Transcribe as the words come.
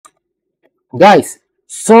Guys,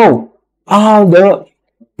 so all the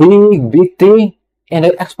big thing in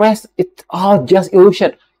the express, it's all just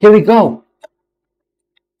illusion. Here we go.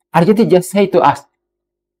 Argenti just say to us,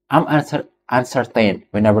 I'm uncertain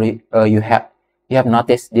whenever you have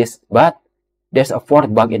noticed this, but there's a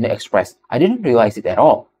fourth bug in the express. I didn't realize it at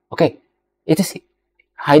all. Okay, it is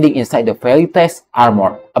hiding inside the fairy test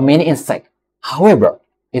armor, a mini insect. However,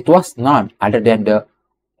 it was none other than the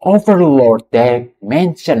overlord they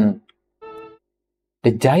mentioned.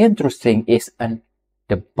 The giant drawstring is on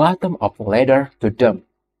the bottom of the ladder to them.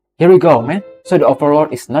 Here we go, man. So the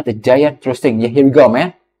overlord is not a giant drawstring. Yeah, here we go,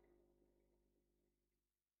 man.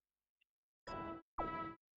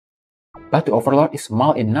 But the overlord is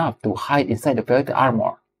small enough to hide inside the velvet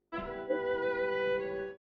armor.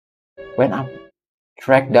 When I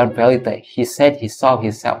tracked down Velite, he said he saw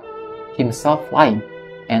himself flying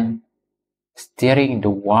and steering the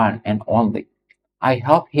one and only. I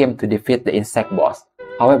helped him to defeat the insect boss.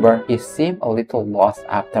 However, he seemed a little lost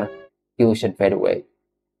after illusion faded away.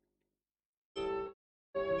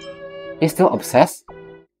 He's still obsessed?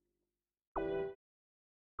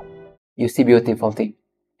 You see beautiful thing.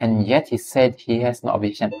 And yet he said he has no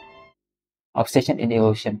obsession in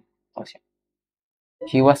illusion.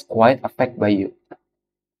 He was quite affected by you.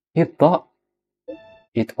 He thought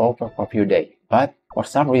it over for a few days, but for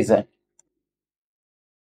some reason,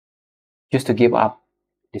 used to give up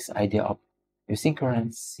this idea of using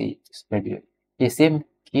currency to spread beauty. He seemed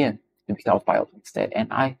keen to become a pilot instead,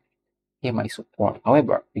 and I gave my support.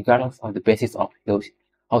 However, regardless of the basis of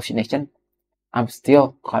hallucination, I'm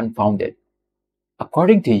still confounded.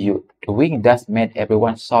 According to you, the wing dust made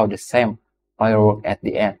everyone saw the same firework at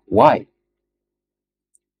the end. Why?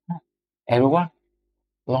 Everyone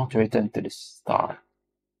longed to return to the star.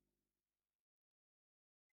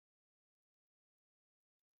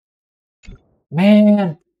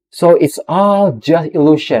 Man, so it's all just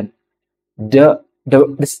illusion. The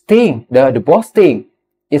sting, the boss sting,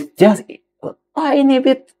 is just a tiny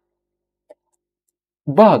bit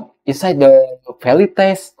bug inside the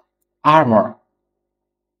Felite's armor.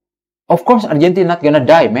 Of course, Argenti not gonna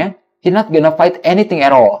die, man. He's not gonna fight anything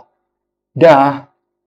at all. Duh.